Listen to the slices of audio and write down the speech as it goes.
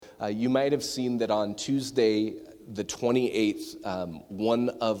You might have seen that on Tuesday, the 28th, one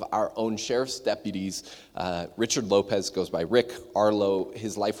of our own sheriff's deputies, Richard Lopez, goes by Rick Arlo,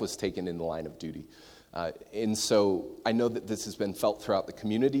 his life was taken in the line of duty. And so I know that this has been felt throughout the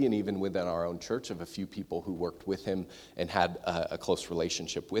community and even within our own church of a few people who worked with him and had a close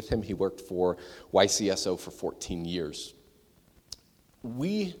relationship with him. He worked for YCSO for 14 years.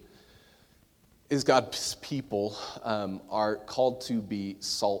 We, as God's people, are called to be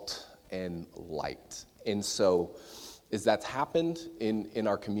salt and light. And so as that's happened in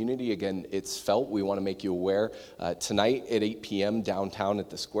our community, again, it's felt. We want to make you aware. Tonight at 8 p.m. downtown at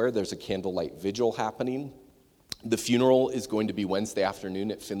the square, there's a candlelight vigil happening. The funeral is going to be Wednesday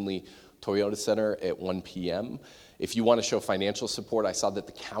afternoon at Findlay Toyota Center at 1 p.m. If you want to show financial support, I saw that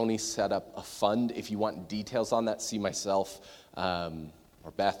the county set up a fund. If you want details on that, see myself or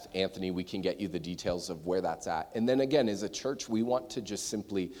Beth, Anthony, we can get you the details of where that's at. And then again, as a church, we want to just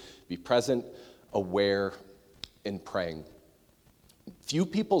simply be present, aware, and praying. Few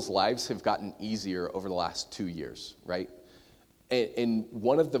people's lives have gotten easier over the last 2 years, right? And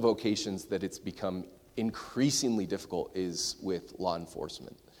one of the vocations that it's become increasingly difficult is with law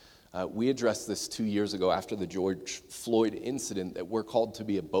enforcement. We addressed this 2 years ago after the George Floyd incident that we're called to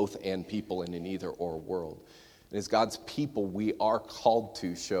be a both-and people in an either-or world. And as God's people, we are called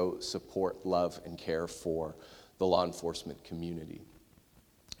to show support, love, and care for the law enforcement community.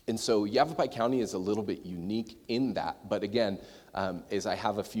 And so Yavapai County is a little bit unique in that. But again, as I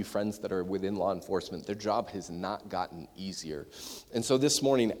have a few friends that are within law enforcement, their job has not gotten easier. And so this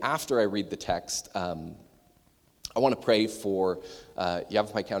morning, after I read the text, I want to pray for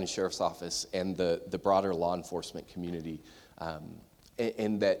Yavapai County Sheriff's Office and the broader law enforcement community.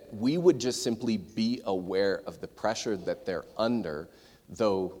 And that we would just simply be aware of the pressure that they're under,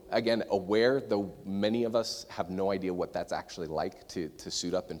 though, again, aware, though many of us have no idea what that's actually like to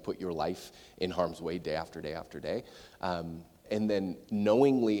suit up and put your life in harm's way day after day after day. And then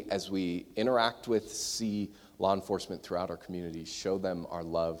knowingly, as we interact with, see law enforcement throughout our community, show them our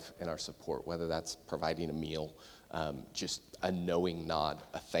love and our support, whether that's providing a meal, just a knowing nod,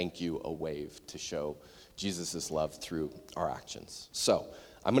 a thank you, a wave to show Jesus' love through our actions. So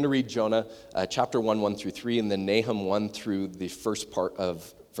I'm going to read Jonah chapter 1, 1 through 3, and then Nahum 1 through the first part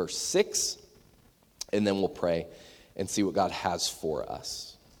of verse 6, and then we'll pray and see what God has for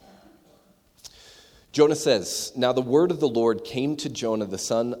us. Jonah says, "Now the word of the Lord came to Jonah, the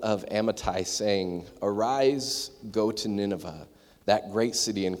son of Amittai, saying, 'Arise, go to Nineveh, that great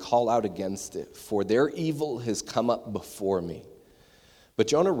city, and call out against it, for their evil has come up before me.' But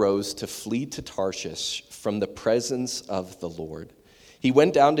Jonah rose to flee to Tarshish from the presence of the Lord. He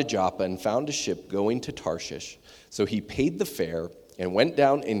went down to Joppa and found a ship going to Tarshish. So he paid the fare and went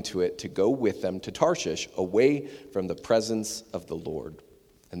down into it to go with them to Tarshish, away from the presence of the Lord."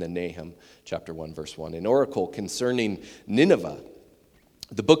 And then Nahum chapter 1, verse 1. An oracle concerning Nineveh.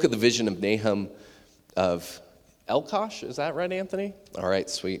 The book of the vision of Nahum of Elkosh. Is that right, Anthony? All right,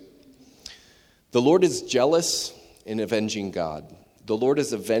 sweet. "The Lord is jealous and avenging God. The Lord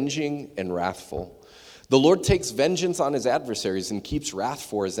is avenging and wrathful. The Lord takes vengeance on his adversaries and keeps wrath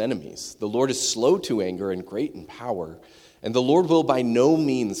for his enemies. The Lord is slow to anger and great in power, and the Lord will by no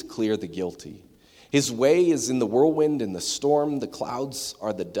means clear the guilty. His way is in the whirlwind and the storm. The clouds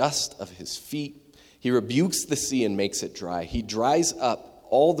are the dust of his feet. He rebukes the sea and makes it dry. He dries up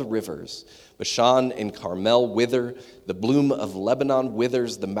all the rivers. Bashan and Carmel wither. The bloom of Lebanon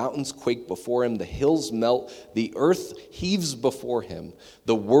withers. The mountains quake before him. The hills melt. The earth heaves before him.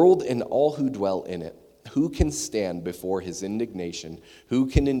 The world and all who dwell in it. Who can stand before his indignation? Who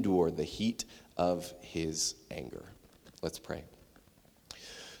can endure the heat of his anger?" Let's pray.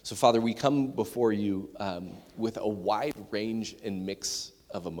 So, Father, we come before you with a wide range and mix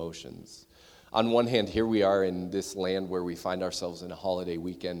of emotions. On one hand, here we are in this land where we find ourselves in a holiday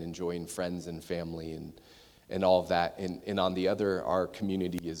weekend enjoying friends and family and all of that. And on the other, our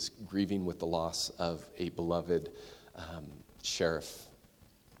community is grieving with the loss of a beloved sheriff,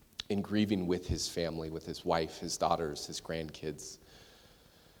 and grieving with his family, with his wife, his daughters, his grandkids.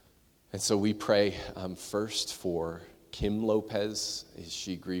 And so we pray first for Kim Lopez as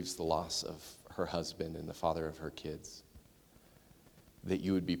she grieves the loss of her husband and the father of her kids, that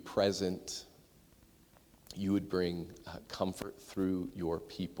you would be present, you would bring comfort through your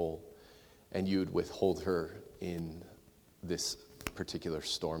people, and you would withhold her in this particular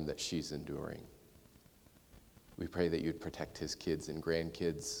storm that she's enduring. We pray that you'd protect his kids and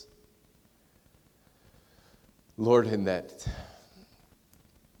grandkids, Lord, and that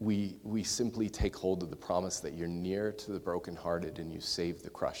we simply take hold of the promise that you're near to the brokenhearted and you save the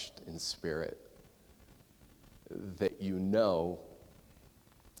crushed in spirit. That you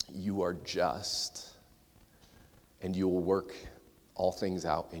you are just, and you will work all things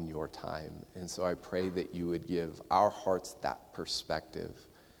out in your time. And so I pray that you would give our hearts that perspective,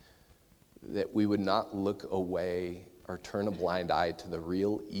 that we would not look away or turn a blind eye to the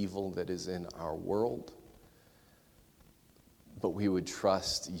real evil that is in our world, but we would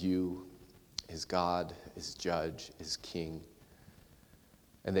trust you as God, as judge, as king,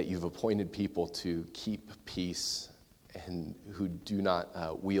 and that you've appointed people to keep peace and who do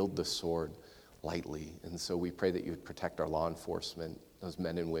not wield the sword lightly. And so we pray that you would protect our law enforcement, those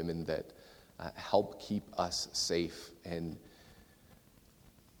men and women that help keep us safe and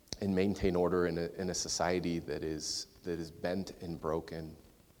maintain order in a society that is bent and broken.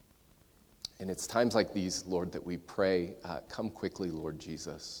 And it's times like these, Lord, that we pray, come quickly, Lord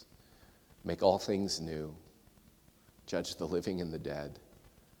Jesus. Make all things new. Judge the living and the dead.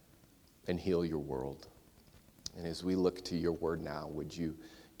 And heal your world. And as we look to your word now, would you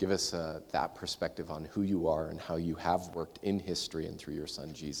give us that perspective on who you are and how you have worked in history and through your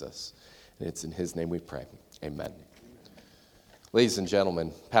son, Jesus. And it's in his name we pray. Amen. Ladies and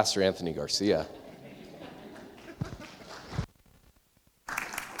gentlemen, Pastor Anthony Garcia.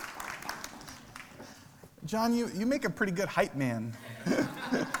 John, you make a pretty good hype man.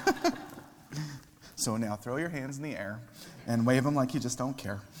 So now throw your hands in the air and wave them like you just don't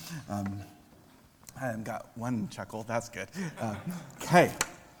care. I got one chuckle. That's good. Okay.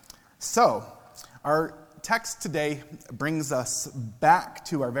 So our text today brings us back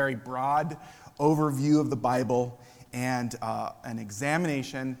to our very broad overview of the Bible and an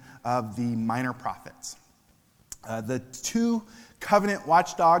examination of the minor prophets. The two covenant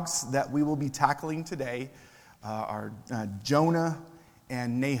watchdogs that we will be tackling today are Jonah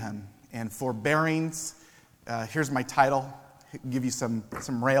and Nahum. And forbearings, here's my title. Give you some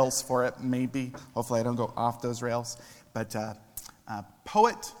rails for it, maybe. Hopefully I don't go off those rails. But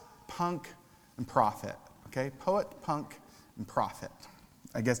poet, punk, and prophet. Okay, poet, punk, and prophet.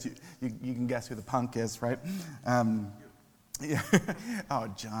 I guess you can guess who the punk is, right? Yeah. Oh,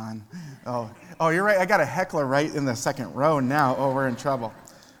 John. Oh, you're right. I got a heckler right in the second row now. Oh, we're in trouble.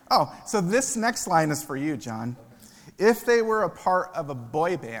 Oh, so this next line is for you, John. If they were a part of a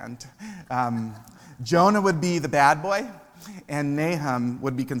boy band, Jonah would be the bad boy, and Nahum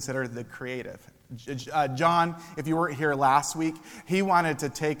would be considered the creative. John, if you weren't here last week, he wanted to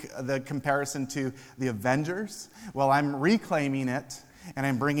take the comparison to the Avengers. Well, I'm reclaiming it, and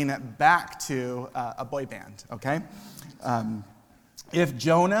I'm bringing it back to a boy band, okay? If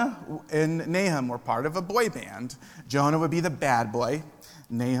Jonah and Nahum were part of a boy band, Jonah would be the bad boy,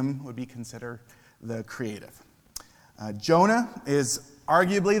 Nahum would be considered the creative. Jonah is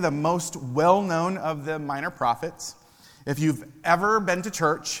arguably the most well-known of the minor prophets. If you've ever been to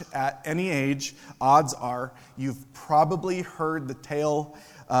church at any age, odds are you've probably heard the tale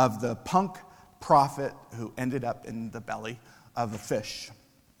of the punk prophet who ended up in the belly of a fish.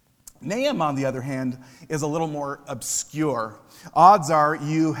 Nahum, on the other hand, is a little more obscure. Odds are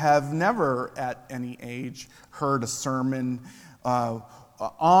you have never at any age heard a sermon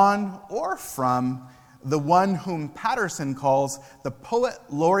on or from the one whom Patterson calls the poet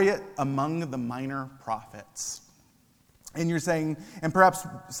laureate among the minor prophets. And you're saying, and perhaps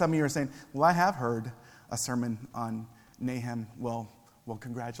some of you are saying, well, I have heard a sermon on Nahum. Well,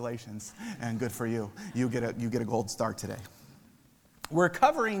 congratulations, and good for you. You get a gold star today. We're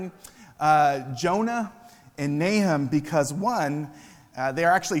covering Jonah and Nahum because, one, they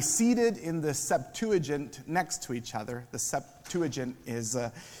are actually seated in the Septuagint next to each other. The Septuagint is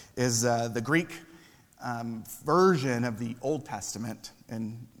the Greek version of the Old Testament,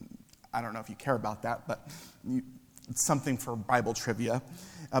 and I don't know if you care about that, but it's something for Bible trivia.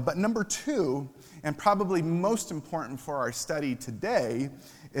 But number two, and probably most important for our study today,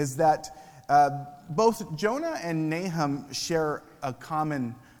 is that both Jonah and Nahum share a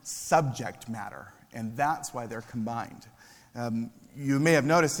common subject matter, and that's why they're combined. You may have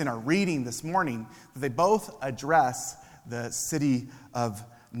noticed in our reading this morning that they both address the city of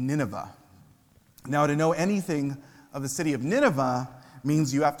Nineveh. Now, to know anything of the city of Nineveh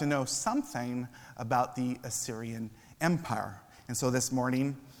means you have to know something about the Assyrian Empire. And so this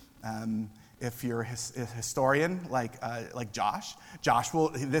morning, if you're a historian like Josh will.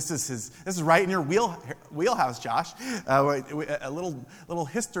 This is right in your wheelhouse, Josh. A little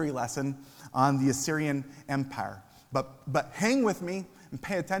history lesson on the Assyrian Empire. But hang with me and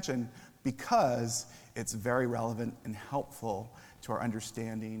pay attention because it's very relevant and helpful to our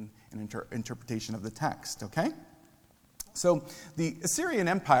understanding and interpretation of the text. Okay. So the Assyrian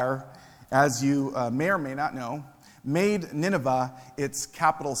Empire, as you may or may not know, made Nineveh its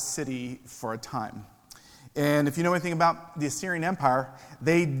capital city for a time. And if you know anything about the Assyrian Empire,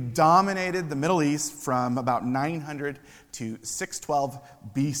 they dominated the Middle East from about 900 to 612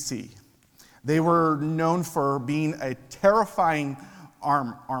 BC. They were known for being a terrifying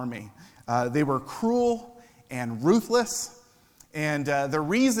army. They were cruel and ruthless. And the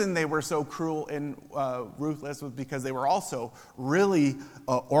reason they were so cruel and ruthless was because they were also really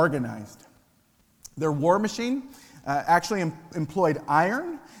organized. Their war machine actually employed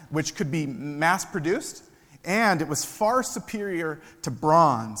iron, which could be mass-produced, and it was far superior to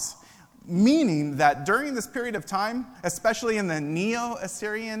bronze, meaning that during this period of time, especially in the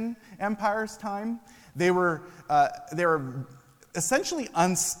Neo-Assyrian Empire's time, they were essentially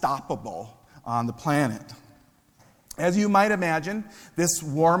unstoppable on the planet. As you might imagine, this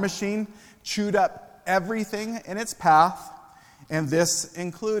war machine chewed up everything in its path, and this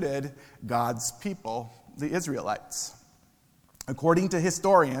included God's people, the Israelites. According to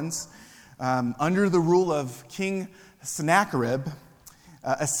historians, under the rule of King Sennacherib,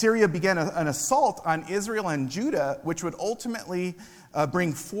 Assyria began an assault on Israel and Judah, which would ultimately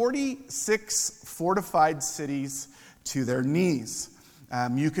bring 46 fortified cities to their knees.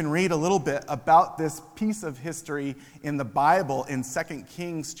 You can read a little bit about this piece of history in the Bible in 2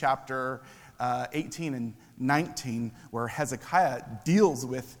 Kings chapter 18 and 19, where Hezekiah deals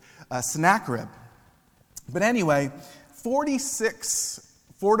with Sennacherib. But anyway, 46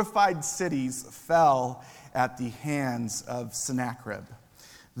 fortified cities fell at the hands of Sennacherib.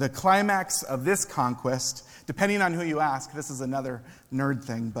 The climax of this conquest, depending on who you ask, this is another nerd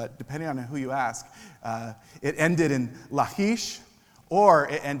thing, but depending on who you ask, it ended in Lachish or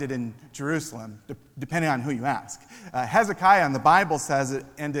it ended in Jerusalem, depending on who you ask. Hezekiah in the Bible says it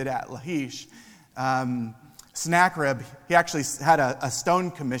ended at Lachish. Sennacherib, he actually had a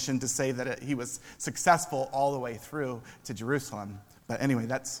stone commission to say that he was successful all the way through to Jerusalem. But anyway,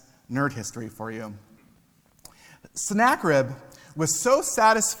 that's nerd history for you. Sennacherib was so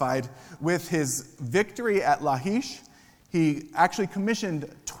satisfied with his victory at Lachish, he actually commissioned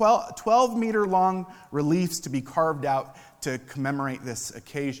 12-meter-long reliefs to be carved out to commemorate this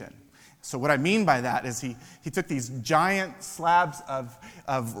occasion. So what I mean by that is he took these giant slabs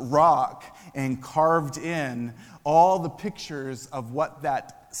of rock and carved in all the pictures of what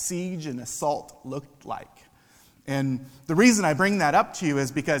that siege and assault looked like. And the reason I bring that up to you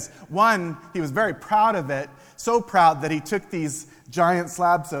is because, one, he was very proud of it, so proud that he took these giant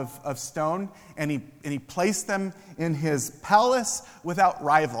slabs of stone and he placed them in his palace without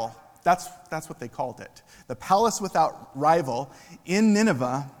rival. That's what they called it. The palace without rival in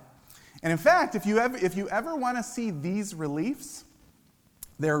Nineveh. And in fact, if you ever want to see these reliefs,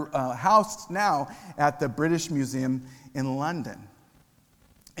 they're housed now at the British Museum in London.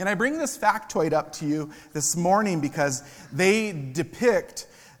 And I bring this factoid up to you this morning because they depict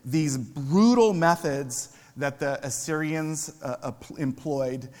these brutal methods that the Assyrians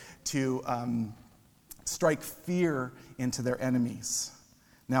employed to strike fear into their enemies.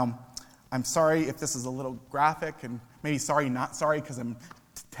 Now, I'm sorry if this is a little graphic, and maybe sorry, not sorry, because I'm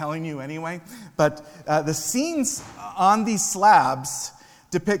telling you anyway. But the scenes on these slabs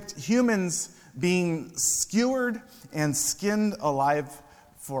depict humans being skewered and skinned alive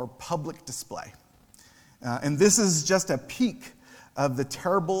for public display. And this is just a peek of the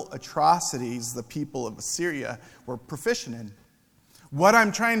terrible atrocities the people of Assyria were proficient in. What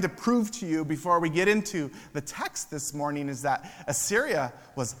I'm trying to prove to you before we get into the text this morning is that Assyria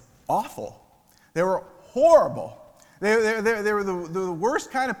was awful. They were horrible. They were the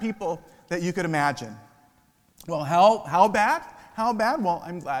worst kind of people that you could imagine. Well, how bad? How bad? Well,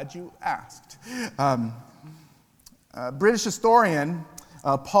 I'm glad you asked. British historian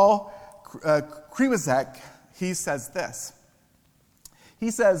Paul Kriwaczek, he says this.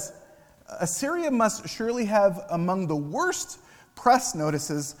 He says, Assyria must surely have among the worst press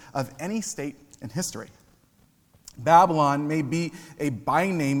notices of any state in history. Babylon may be a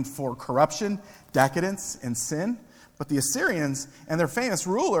byname for corruption, decadence, and sin, but the Assyrians and their famous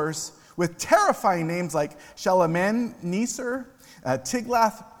rulers, with terrifying names like Shalmaneser,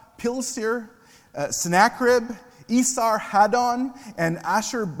 Tiglath-Pileser, Sennacherib, Esarhaddon and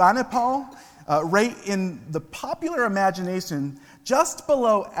Ashurbanipal, rate in the popular imagination just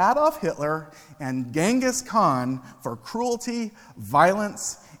below Adolf Hitler and Genghis Khan for cruelty,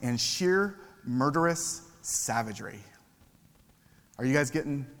 violence, and sheer murderous savagery. Are you guys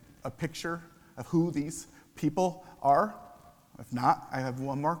getting a picture of who these people are? If not, I have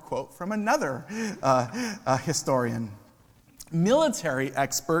one more quote from another historian. Military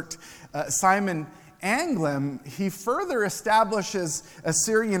expert Simon Anglim, he further establishes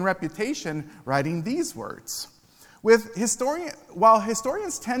Assyrian reputation writing these words. While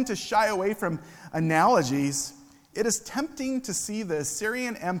historians tend to shy away from analogies, it is tempting to see the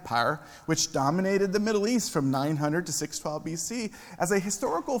Assyrian Empire, which dominated the Middle East from 900 to 612 BC, as a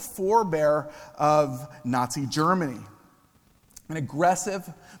historical forebear of Nazi Germany. An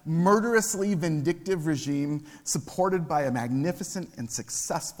aggressive, murderously vindictive regime supported by a magnificent and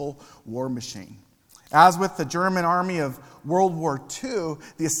successful war machine. As with the German army of World War II,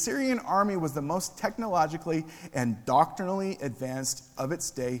 the Assyrian army was the most technologically and doctrinally advanced of its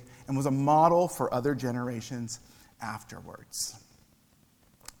day and was a model for other generations afterwards.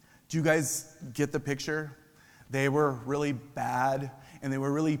 Do you guys get the picture? They were really bad, and they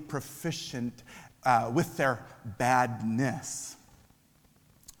were really proficient with their badness.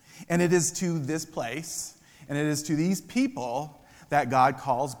 And it is to this place, and it is to these people that God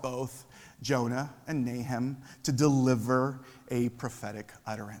calls both Jonah and Nahum to deliver a prophetic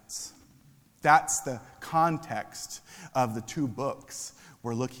utterance. That's the context of the two books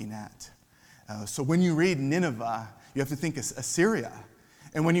we're looking at. So when you read Nineveh, you have to think of Assyria.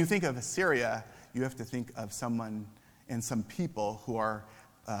 And when you think of Assyria, you have to think of someone and some people who are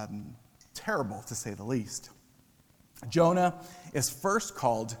terrible, to say the least. Jonah is first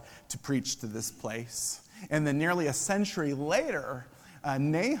called to preach to this place. And then nearly a century later,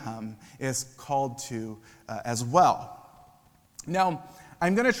 Nahum is called to as well. Now,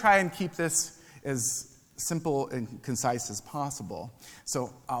 I'm going to try and keep this as simple and concise as possible.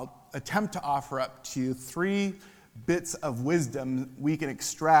 So I'll attempt to offer up to you 3 bits of wisdom we can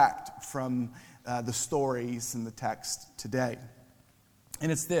extract from the stories in the text today.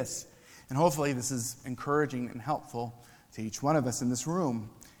 And it's this, and hopefully this is encouraging and helpful to each one of us in this room.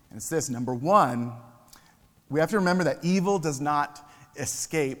 And it's this: number 1, we have to remember that evil does not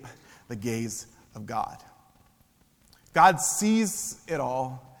escape the gaze of God. God sees it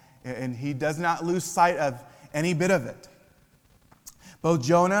all, and he does not lose sight of any bit of it. Both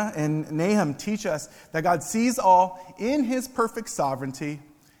Jonah and Nahum teach us that God sees all in his perfect sovereignty,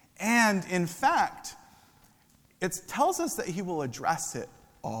 and in fact, it tells us that he will address it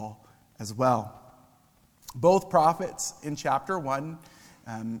all as well. Both prophets in chapter 1,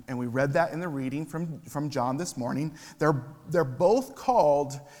 and we read that in the reading from John this morning, they're both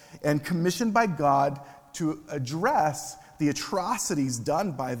called and commissioned by God to address the atrocities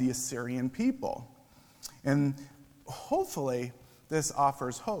done by the Assyrian people. And hopefully this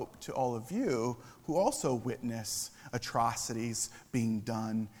offers hope to all of you who also witness atrocities being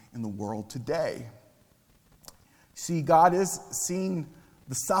done in the world today. See, God is seeing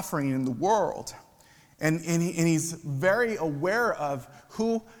the suffering in the world, and he's very aware of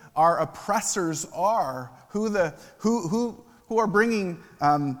who our oppressors are, who are bringing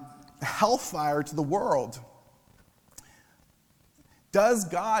hellfire to the world. Does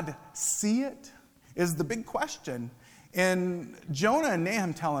God see it? Is the big question. And Jonah and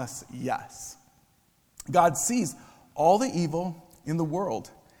Nahum tell us yes. God sees all the evil in the world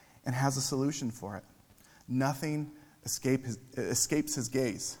and has a solution for it. Nothing escapes his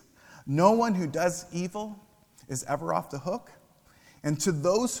gaze. No one who does evil is ever off the hook. And to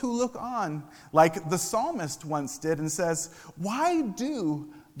those who look on, like the psalmist once did and says, why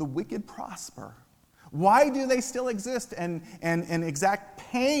do the wicked prosper? Why do they still exist and exact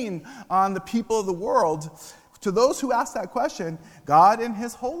pain on the people of the world? To those who ask that question, God in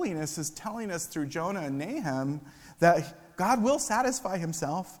his holiness is telling us through Jonah and Nahum that God will satisfy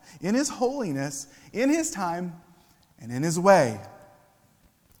himself in his holiness, in his time, and in his way.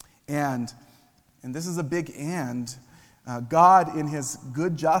 And this is a big and, God in his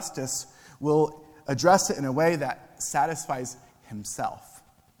good justice will address it in a way that satisfies himself.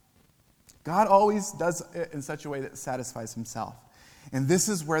 God always does it in such a way that satisfies himself. And this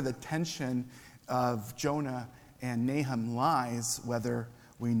is where the tension of Jonah and Nahum lies, whether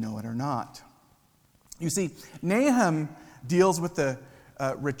we know it or not. You see, Nahum deals with the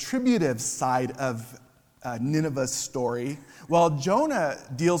retributive side of Nineveh's story, while Jonah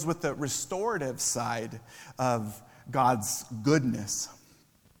deals with the restorative side of God's goodness.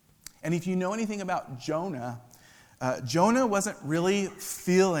 And if you know anything about Jonah, Jonah wasn't really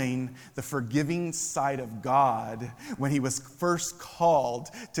feeling the forgiving side of God when he was first called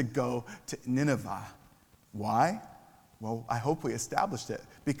to go to Nineveh. Why? Well, I hope we established it.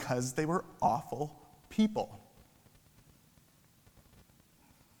 Because they were awful people.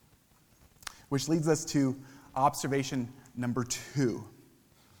 Which leads us to observation number 2.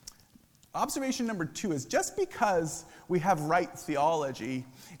 Observation number 2 is just because we have right theology,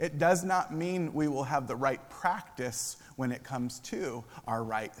 it does not mean we will have the right practice when it comes to our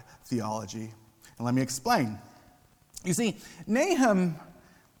right theology. And let me explain. You see, Nahum,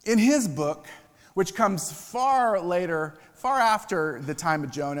 in his book, which comes far later, far after the time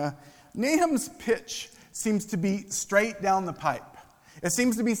of Jonah, Nahum's pitch seems to be straight down the pipe. It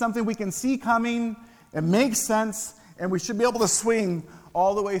seems to be something we can see coming, it makes sense, and we should be able to swing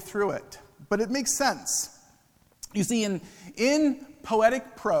all the way through it. But it makes sense. You see, in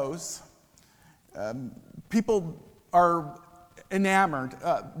poetic prose, people are enamored,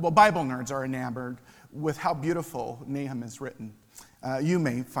 Bible nerds are enamored with how beautiful Nahum is written. You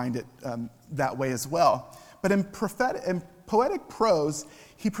may find it that way as well. But in poetic prose,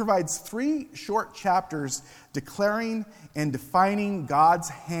 he provides 3 short chapters declaring and defining God's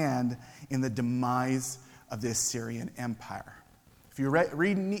hand in the demise of the Assyrian Empire. If you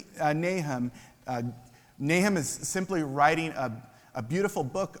read Nahum, Nahum is simply writing a beautiful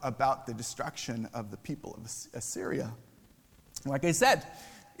book about the destruction of the people of Assyria. Like I said,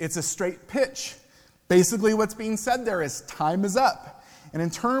 it's a straight pitch. Basically what's being said there is time is up. And in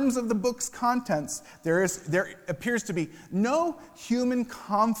terms of the book's contents, there appears to be no human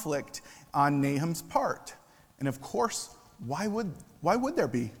conflict on Nahum's part. And of course, why would there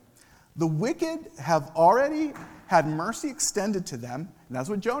be? The wicked have already had mercy extended to them, and that's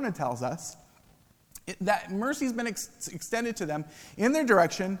what Jonah tells us. That mercy has been extended to them in their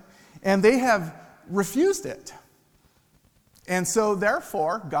direction, and they have refused it. And so,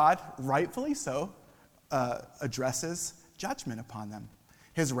 therefore, God, rightfully so, addresses judgment upon them.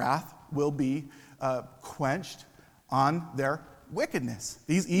 His wrath will be quenched on their wickedness.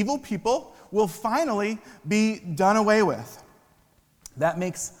 These evil people will finally be done away with. That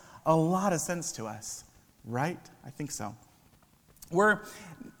makes a lot of sense to us, right? I think so. Where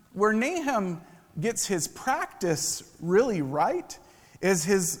Nahum gets his practice really right is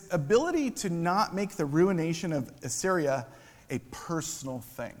his ability to not make the ruination of Assyria a personal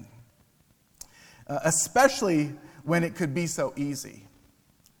thing, especially when it could be so easy.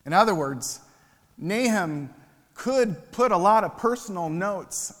 In other words, Nahum could put a lot of personal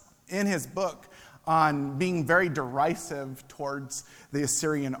notes in his book on being very derisive towards the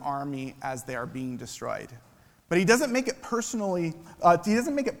Assyrian army as they are being destroyed. But he doesn't make it personally. He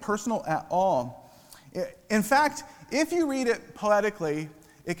doesn't make it personal at all. In fact, if you read it poetically,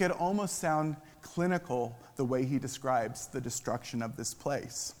 it could almost sound clinical the way he describes the destruction of this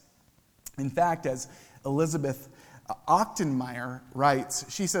place. In fact, as Elizabeth Ochtenmeyer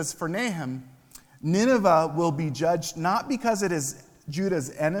writes, she says, for Nahum, Nineveh will be judged not because it is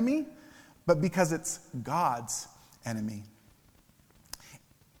Judah's enemy, but because it's God's enemy.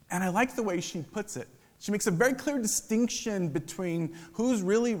 And I like the way she puts it. She makes a very clear distinction between who's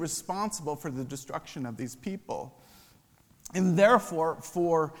really responsible for the destruction of these people. And therefore,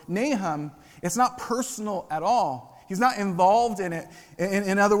 for Nahum, it's not personal at all. He's not involved in it.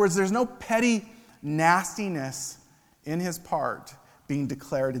 In other words, there's no petty nastiness in his part being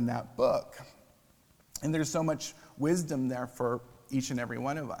declared in that book. And there's so much wisdom there for each and every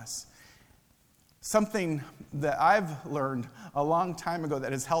one of us. Something that I've learned a long time ago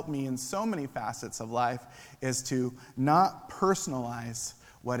that has helped me in so many facets of life is to not personalize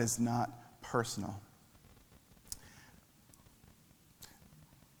what is not personal.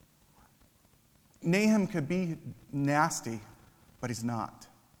 Nahum could be nasty, but he's not.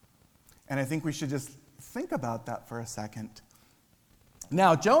 And I think we should just think about that for a second.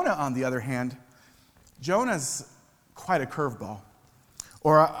 Now, Jonah, on the other hand, Jonah's quite a curveball.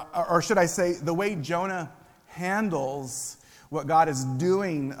 Or should I say, the way Jonah handles what God is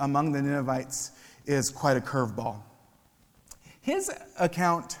doing among the Ninevites is quite a curveball. His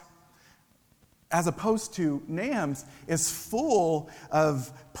account, as opposed to Nahum's, is full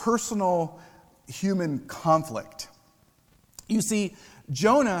of personal human conflict. You see,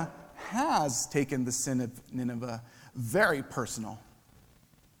 Jonah has taken the sin of Nineveh very personal.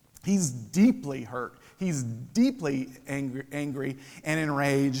 He's deeply hurt. He's deeply angry and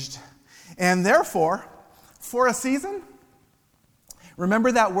enraged. And therefore, for a season,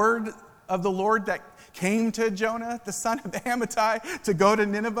 remember that word of the Lord that came to Jonah, the son of Amittai, to go to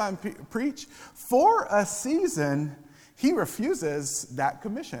Nineveh and preach? For a season, he refuses that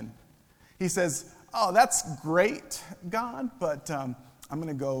commission. He says, oh, that's great, God, but I'm going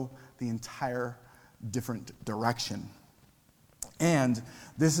to go the entire different direction. And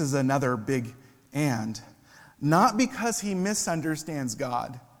this is another big and. Not because he misunderstands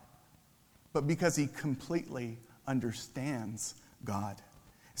God, but because he completely understands God.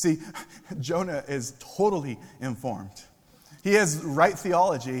 See, Jonah is totally informed. He has right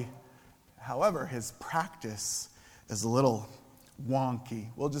theology. However, his practice is a little wonky.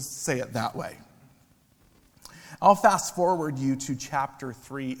 We'll just say it that way. I'll fast forward you to chapter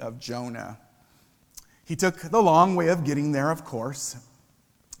 3 of Jonah. He took the long way of getting there, of course.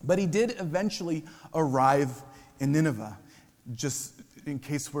 But he did eventually arrive in Nineveh. Just in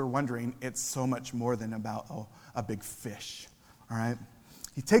case we're wondering, it's so much more than about a big fish, all right?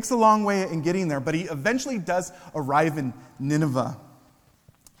 He takes a long way in getting there, but he eventually does arrive in Nineveh.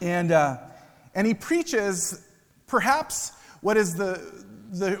 And he preaches perhaps what is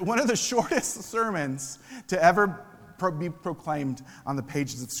one of the shortest sermons to ever be proclaimed on the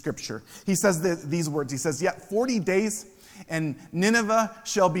pages of Scripture. He says these words. He says, "Yet 40 days and Nineveh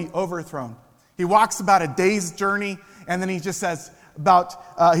shall be overthrown." He walks about a day's journey, and then he just says,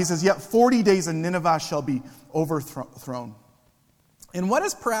 "Yet 40 days and Nineveh shall be overthrown." And what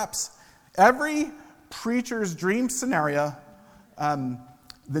is perhaps every preacher's dream scenario,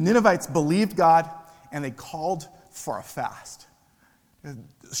 the Ninevites believed God, and they called for a fast.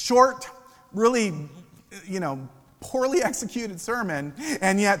 Short, really, poorly executed sermon,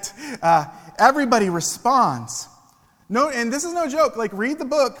 and yet everybody responds. No, and this is no joke. Like, read the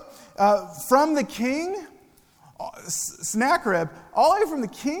book. From the king, Sennacherib, all the way from the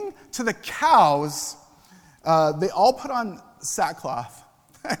king to the cows, they all put on sackcloth.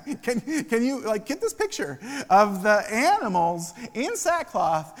 Can you get this picture of the animals in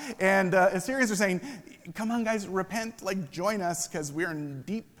sackcloth? And Assyrians are saying, "Come on, guys, repent, join us, because we're in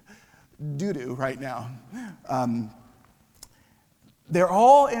deep doo-doo right now." They're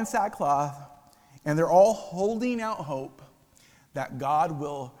all in sackcloth, and they're all holding out hope that God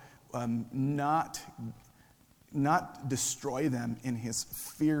will not destroy them in his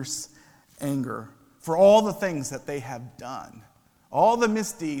fierce anger for all the things that they have done, all the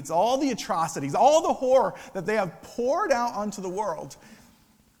misdeeds, all the atrocities, all the horror that they have poured out onto the world.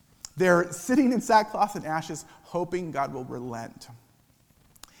 They're sitting in sackcloth and ashes, hoping God will relent.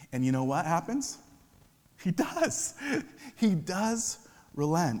 And you know what happens? He does. He does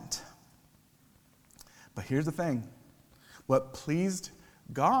relent. But here's the thing. What pleased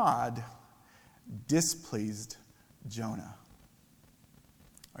God displeased Jonah.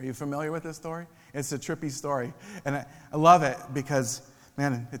 Are you familiar with this story? It's a trippy story. And I love it because,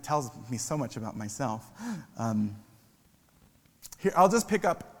 man, it tells me so much about myself. Here, I'll just pick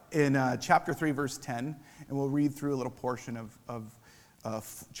up in chapter 3, verse 10, and we'll read through a little portion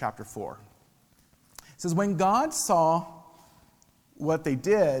of chapter 4. It says, "When God saw what they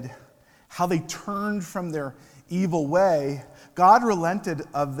did, how they turned from their evil way, God relented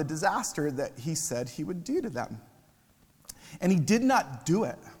of the disaster that he said he would do to them. And he did not do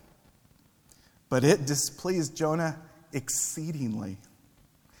it, but it displeased Jonah exceedingly,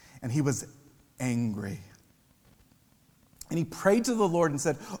 and he was angry. And he prayed to the Lord and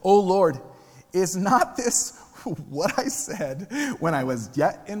said, 'O Lord, is not this what I said when I was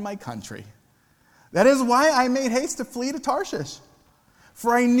yet in my country? That is why I made haste to flee to Tarshish.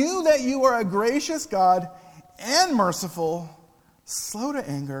 For I knew that you are a gracious God and merciful, slow to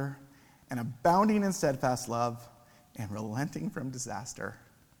anger, and abounding in steadfast love, and relenting from disaster.'"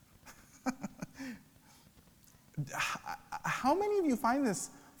 How many of you find this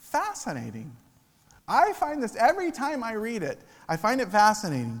fascinating? I find this, every time I read it, I find it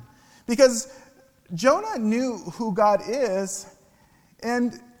fascinating. Because Jonah knew who God is,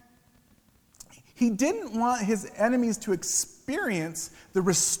 and he didn't want his enemies to experience the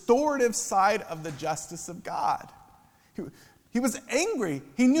restorative side of the justice of God. He was angry.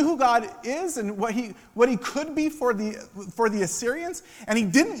 He knew who God is and what he could be for the Assyrians, and he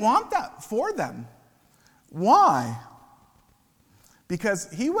didn't want that for them. Why? Because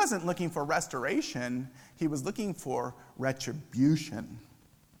he wasn't looking for restoration, he was looking for retribution.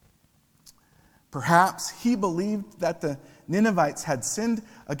 Perhaps he believed that the Ninevites had sinned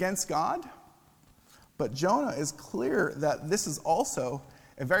against God, but Jonah is clear that this is also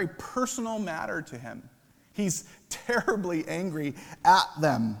a very personal matter to him. He's terribly angry at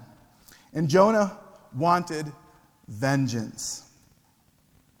them. And Jonah wanted vengeance.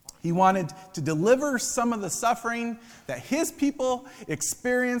 He wanted to deliver some of the suffering that his people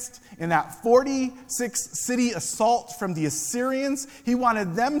experienced in that 46-city assault from the Assyrians. He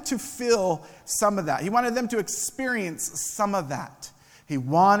wanted them to feel some of that. He wanted them to experience some of that. He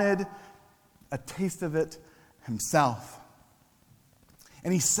wanted a taste of it himself.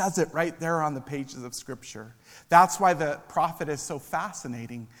 And he says it right there on the pages of Scripture. That's why the prophet is so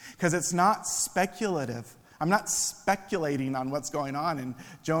fascinating, because it's not speculative. I'm not speculating on what's going on in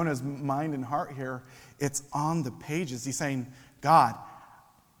Jonah's mind and heart here. It's on the pages. He's saying, God,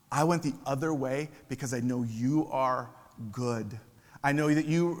 I went the other way because I know you are good. I know that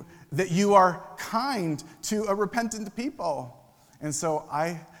you are kind to a repentant people. And so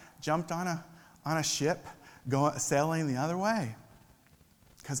I jumped on a ship sailing the other way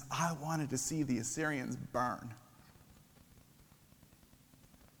because I wanted to see the Assyrians burn.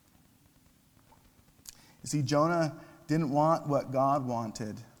 You see, Jonah didn't want what God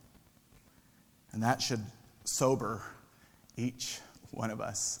wanted, and that should sober each one of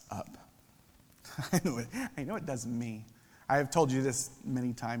us up. I know it does me. I have told you this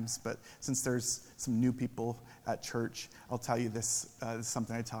many times, but since there's some new people at church, I'll tell you this. This is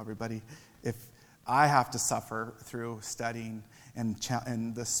something I tell everybody. If I have to suffer through studying and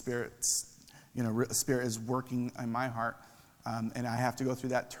the Spirit's, Spirit is working in my heart, and I have to go through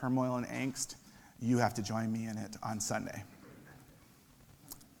that turmoil and angst, you have to join me in it on Sunday.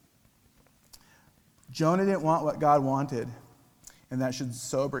 Jonah didn't want what God wanted, and that should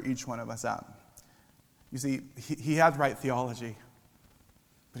sober each one of us up. You see, he had the right theology,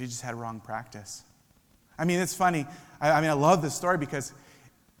 but he just had wrong practice. I mean, it's funny. I love this story because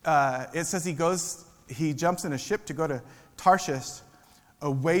it says he jumps in a ship to go to Tarshish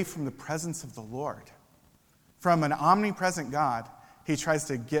away from the presence of the Lord. From an omnipresent God, he tries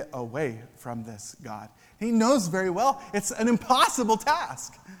to get away from this God. He knows very well it's an impossible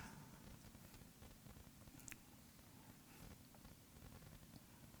task.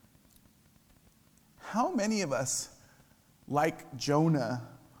 How many of us, like Jonah,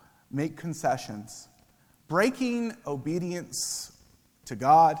 make concessions, breaking obedience to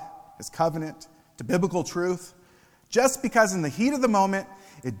God, His covenant, to biblical truth, just because in the heat of the moment,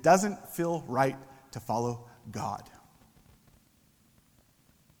 it doesn't feel right to follow God?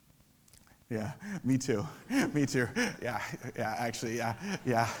 Yeah, me too. Me too. Yeah, actually,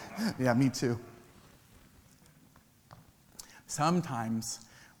 yeah, me too. Sometimes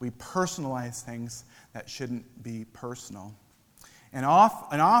we personalize things that shouldn't be personal. And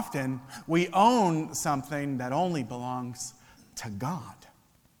often, we own something that only belongs to God.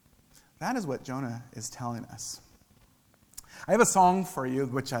 That is what Jonah is telling us. I have a song for you,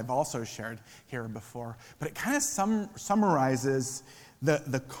 which I've also shared here before, but it kind of summarizes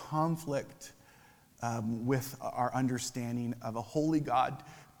the conflict with our understanding of a holy God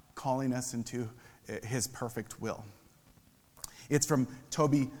calling us into His perfect will. It's from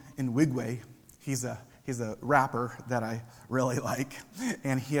Toby Nwigwe. He's a rapper that I really like,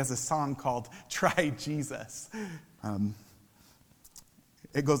 and he has a song called "Try Jesus."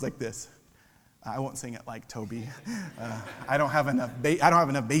 It goes like this. I won't sing it like Toby. I don't have enough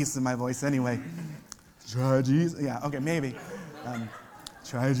bass in my voice anyway. Try Jesus. Yeah. Okay. Maybe.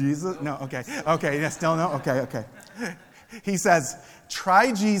 Try Jesus. No. Okay. Okay. Yeah, still no. Okay. He says,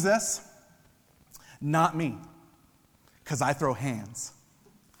 "Try Jesus, not me, because I throw hands."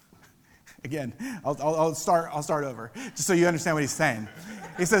 Again, I'll start over, just so you understand what he's saying.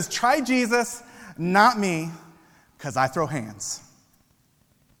 He says, "Try Jesus, not me, because I throw hands."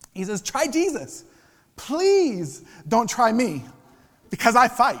 He says, "Try Jesus. Please don't try me, because I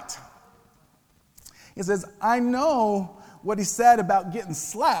fight." He says, "I know what he said about getting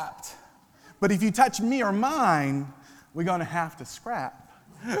slapped, but if you touch me or mine, we're going to have to scrap.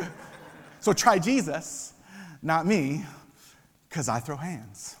 So try Jesus, not me, because I throw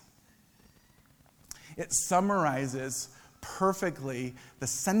hands." It summarizes perfectly the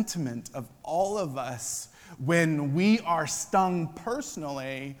sentiment of all of us when we are stung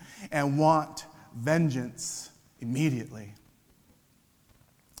personally and want vengeance immediately.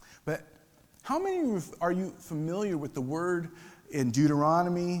 But how many are you familiar with the word in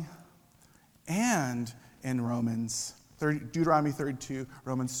Deuteronomy and in Romans? Deuteronomy 32,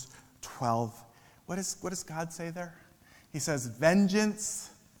 Romans 12. What does God say there? He says, "Vengeance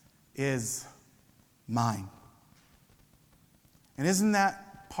is mine." And isn't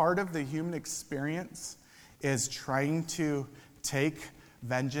that part of the human experience, is trying to take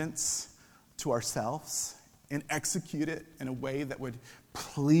vengeance to ourselves and execute it in a way that would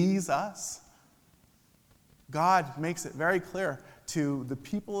please us? God makes it very clear to the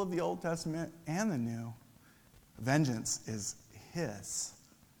people of the Old Testament and the New, vengeance is His.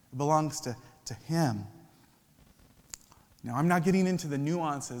 It belongs to Him. Now, I'm not getting into the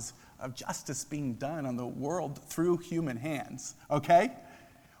nuances of justice being done on the world through human hands, okay?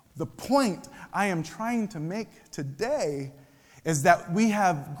 The point I am trying to make today is that we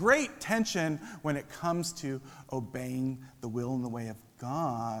have great tension when it comes to obeying the will and the way of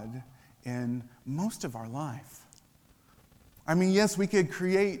God in most of our life. I mean, yes, we could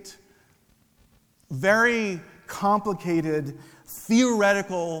create very complicated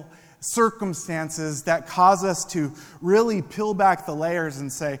theoretical circumstances that cause us to really peel back the layers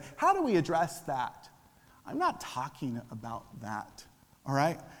and say, how do we address that? I'm not talking about that, all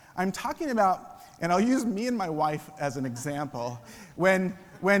right? I'm talking about, and I'll use me and my wife as an example, when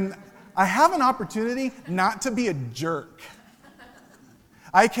I have an opportunity not to be a jerk.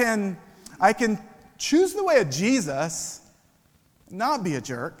 I can choose the way of Jesus, not be a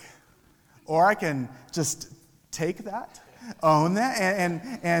jerk, Or I can just take that, own that,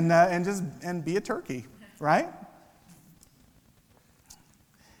 and be a turkey, right?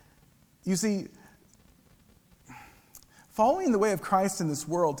 You see, following the way of Christ in this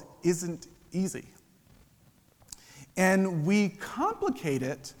world isn't easy. And we complicate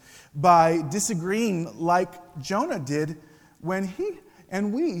it by disagreeing like Jonah did when he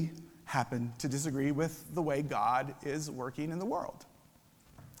and we happen to disagree with the way God is working in the world.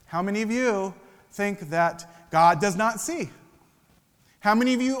 How many of you think that God does not see? How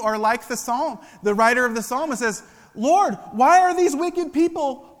many of you are like the writer of the psalm says, Lord, why are these wicked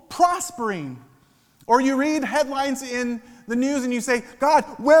people prospering? Or you read headlines in the news and you say, God,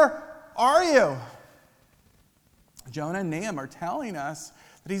 where are you? Jonah and Nahum are telling us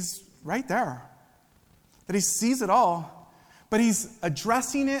that he's right there, that he sees it all, but he's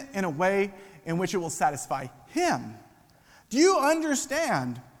addressing it in a way in which it will satisfy him. Do you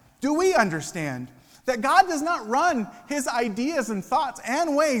understand? Do we understand that God does not run his ideas and thoughts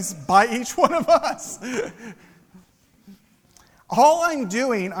and ways by each one of us? All I'm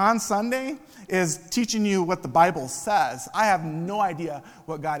doing on Sunday is teaching you what the Bible says. I have no idea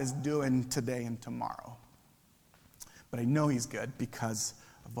what God is doing today and tomorrow. But I know he's good because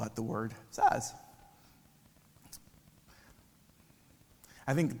of what the Word says.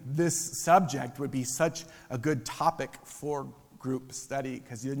 I think this subject would be such a good topic for group study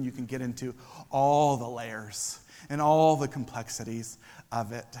because then you can get into all the layers and all the complexities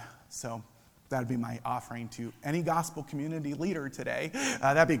of it. So that would be my offering to any gospel community leader today.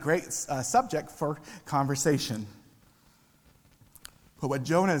 That'd be a great subject for conversation. But what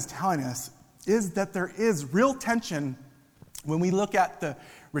Jonah is telling us is that there is real tension when we look at the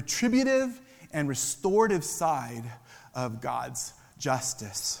retributive and restorative side of God's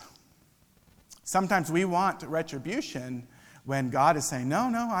justice. Sometimes we want retribution when God is saying, no,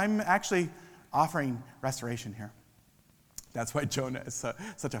 I'm actually offering restoration here. That's why Jonah is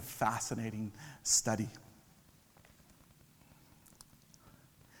such a fascinating study.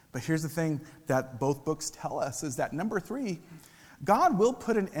 But here's the thing that both books tell us is that number 3, God will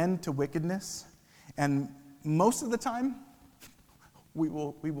put an end to wickedness, and most of the time, we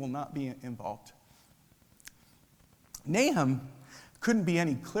will not be involved. Nahum couldn't be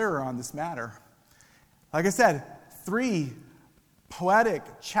any clearer on this matter. Like I said, 3 poetic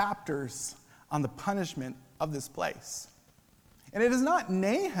chapters on the punishment of this place. And it is not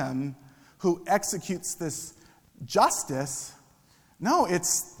Nahum who executes this justice. No,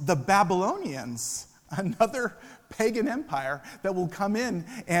 it's the Babylonians, another pagan empire that will come in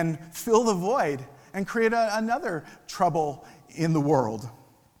and fill the void and create another trouble in the world.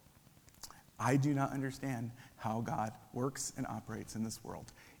 I do not understand how God works and operates in this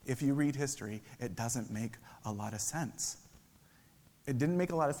world. If you read history, it doesn't make a lot of sense. It didn't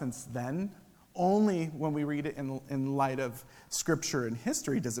make a lot of sense then. Only when we read it in light of Scripture and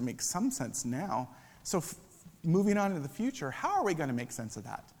history does it make some sense now. So moving on to the future, how are we going to make sense of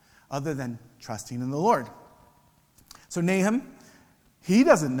that other than trusting in the Lord? So Nahum, he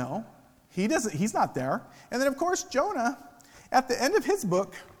doesn't know. He's not there. And then, of course, Jonah, at the end of his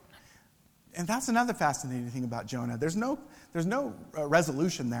book, and that's another fascinating thing about Jonah. There's no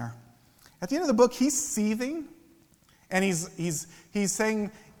resolution there. At the end of the book, he's seething, and he's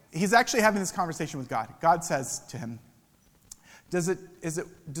saying, he's actually having this conversation with God. God says to him, does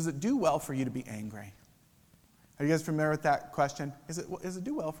it do well for you to be angry? Are you guys familiar with that question? Does it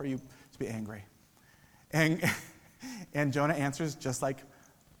do well for you to be angry? And Jonah answers just like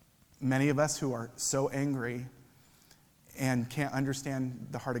many of us who are so angry and can't understand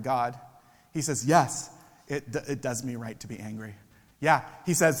the heart of God. He says, yes, it does me right to be angry. Yeah,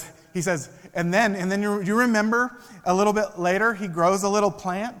 he says, and then you remember a little bit later, he grows a little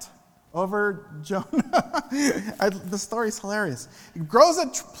plant over Jonah. The story's hilarious. He grows a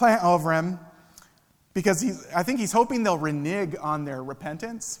plant over him because I think he's hoping they'll renege on their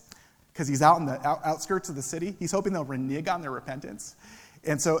repentance because he's out in the outskirts of the city. He's hoping they'll renege on their repentance.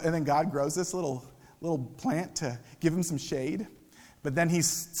 And then God grows this little plant to give him some shade. But then he's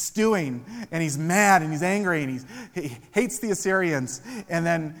stewing, and he's mad, and he's angry, and he hates the Assyrians. And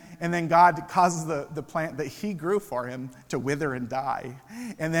then God causes the plant that he grew for him to wither and die.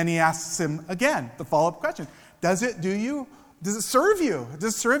 And then he asks him again, the follow-up question, does it serve you?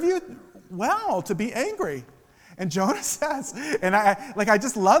 Does it serve you well to be angry? And Jonah says, and I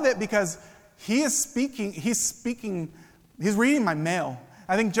just love it because he's reading my mail.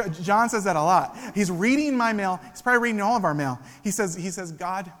 I think John says that a lot. He's reading my mail. He's probably reading all of our mail. He says,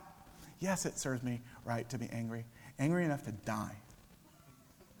 God, yes, it serves me right to be angry enough to die.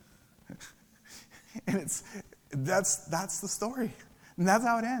 And that's the story. And that's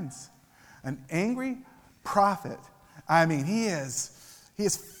how it ends. An angry prophet. I mean, he is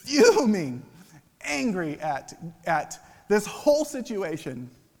fuming, angry at this whole situation.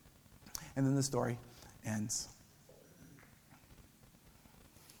 And then the story ends.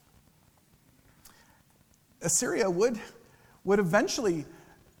 Assyria would eventually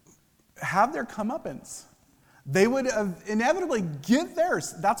have their comeuppance. They would inevitably get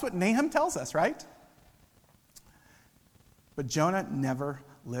theirs. That's what Nahum tells us, right? But Jonah never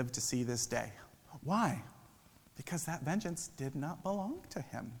lived to see this day. Why? Because that vengeance did not belong to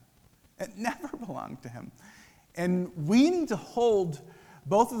him. It never belonged to him. And we need to hold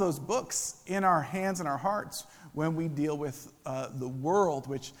both of those books in our hands and our hearts when we deal with the world,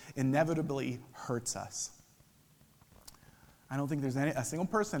 which inevitably hurts us. I don't think there's a single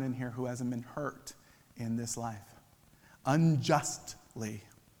person in here who hasn't been hurt in this life. Unjustly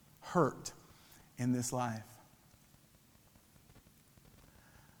hurt in this life.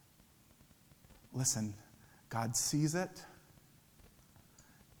 Listen, God sees it.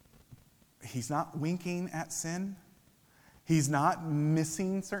 He's not winking at sin. He's not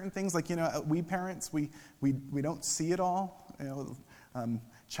missing certain things. Like, we parents, we don't see it all.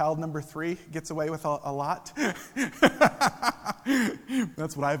 Child number 3 gets away with a lot.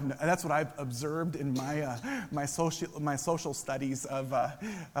 That's what I've observed in my social studies of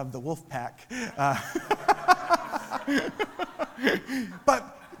the wolf pack.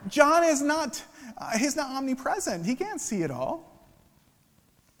 But John is not. He's not omnipresent. He can't see it all.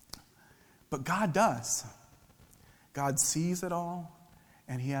 But God does. God sees it all,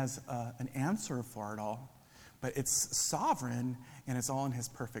 and he has an answer for it all. But it's sovereign, and it's all in his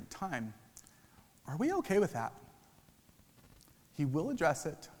perfect time. Are we okay with that? He will address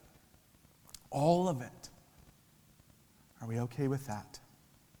it. All of it. Are we okay with that?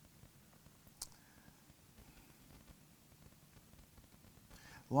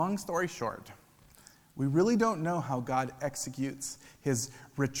 Long story short, we really don't know how God executes his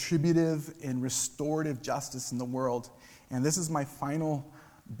retributive and restorative justice in the world. And this is my final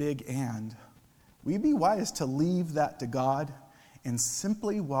big and. We be wise to leave that to God and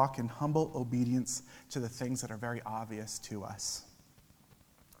simply walk in humble obedience to the things that are very obvious to us.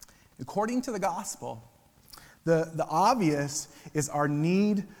 According to the gospel, the obvious is our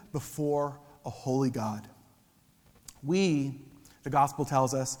need before a holy God. We, the gospel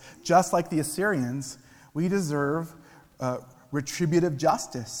tells us, just like the Assyrians, we deserve retributive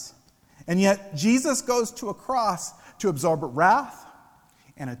justice. And yet Jesus goes to a cross to absorb wrath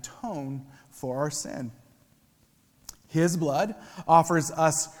and atone for our sin. His blood offers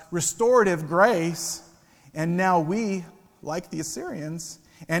us restorative grace, and now we, like the Assyrians,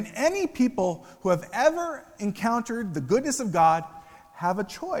 and any people who have ever encountered the goodness of God, have a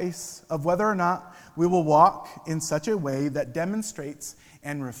choice of whether or not we will walk in such a way that demonstrates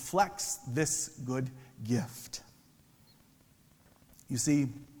and reflects this good gift. You see,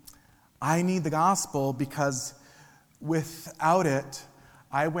 I need the gospel because without it,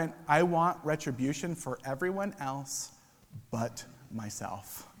 I want retribution for everyone else but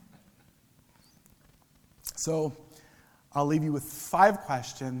myself. So I'll leave you with 5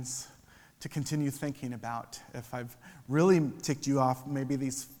 questions to continue thinking about. If I've really ticked you off, maybe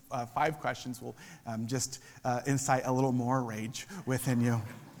these 5 questions will just incite a little more rage within you.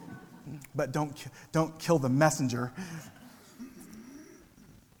 But don't kill the messenger.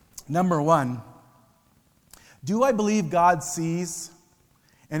 Number 1, do I believe God sees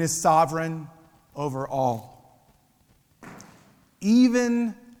and is sovereign over all,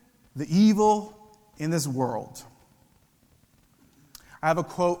 even the evil in this world? I have a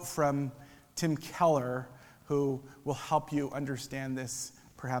quote from Tim Keller who will help you understand this,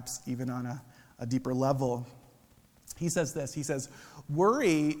 perhaps even on a deeper level. He says this, he says,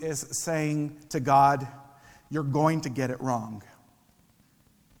 worry is saying to God, you're going to get it wrong.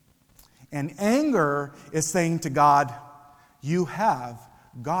 And anger is saying to God, you have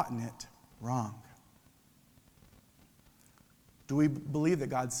gotten it wrong. Do we believe that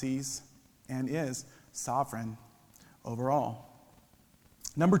God sees and is sovereign over all?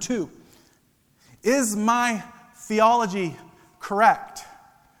 Number 2, is my theology correct?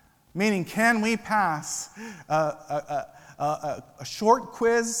 Meaning, can we pass a short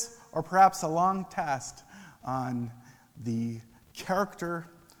quiz or perhaps a long test on the character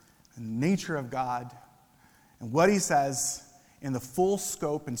and nature of God and what he says in the full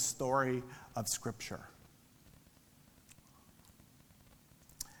scope and story of Scripture?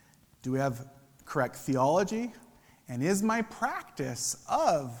 Do we have correct theology? And is my practice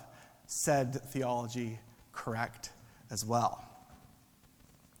of said theology correct as well?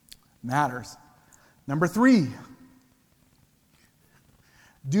 Matters. Number 3,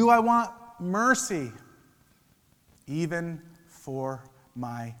 do I want mercy, even for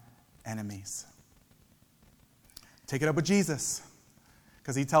my enemies. Take it up with Jesus,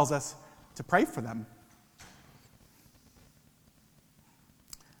 because he tells us to pray for them.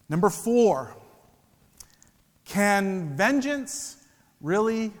 Number 4, can vengeance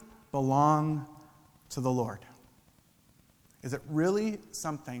really belong to the Lord? Is it really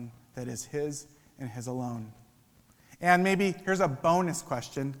something that is his and his alone? And maybe here's a bonus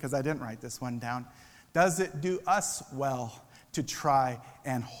question, because I didn't write this one down. Does it do us well to try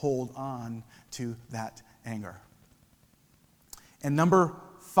and hold on to that anger? And number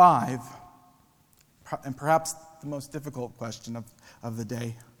 5, and perhaps the most difficult question of the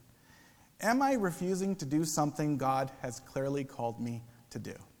day, am I refusing to do something God has clearly called me to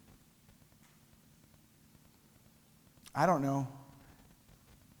do? I don't know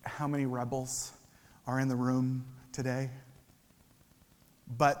how many rebels are in the room today,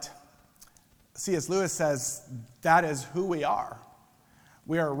 but C.S. Lewis says that is who we are.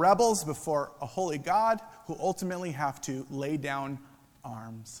 We are rebels before a holy God who ultimately have to lay down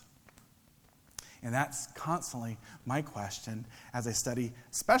arms. And that's constantly my question as I study,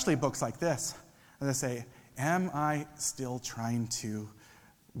 especially books like this. As I say, am I still trying to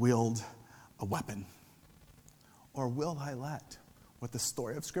wield a weapon? Or will I let, what the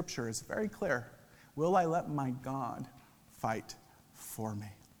story of Scripture is very clear, will I let my God fight for me?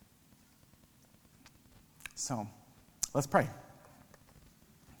 So, let's pray.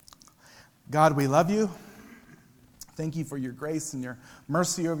 God, we love you. Thank you for your grace and your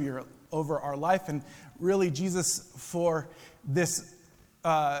mercy over our life. And really, Jesus, for this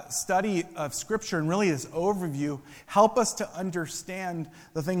study of Scripture and really this overview, help us to understand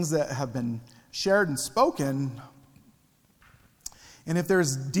the things that have been shared and spoken. And if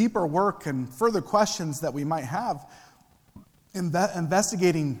there's deeper work and further questions that we might have,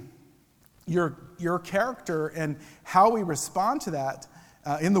 investigating your character and how we respond to that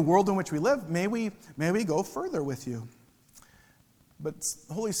in the world in which we live, may we go further with you. But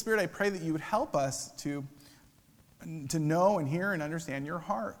Holy Spirit, I pray that you would help us to know and hear and understand your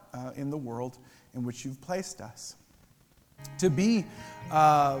heart in the world in which you've placed us. To be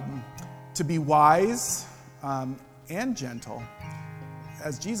wise and gentle,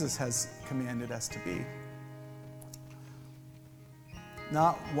 as Jesus has commanded us to be.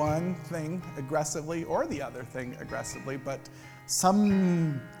 Not one thing aggressively or the other thing aggressively, but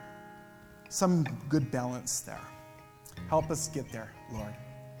some good balance there. Help us get there, Lord.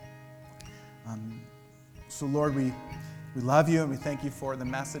 So, Lord, we love you and we thank you for the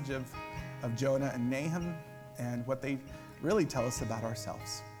message of Jonah and Nahum and what they really tell us about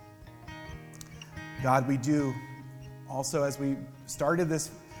ourselves. God, we do also, as we started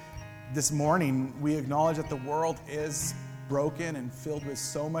this morning, we acknowledge that the world is broken and filled with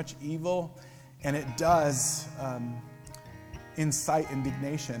so much evil, and it does incite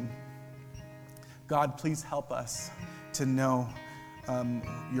indignation. God, please help us to know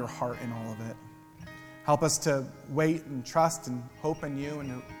your heart in all of it. Help us to wait and trust and hope in you and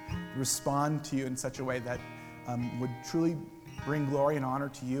to respond to you in such a way that would truly bring glory and honor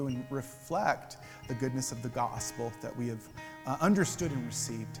to you and reflect the goodness of the gospel that we have understood and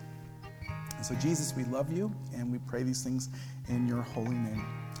received. And so, Jesus, we love you and we pray these things in your holy name.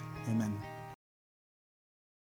 Amen.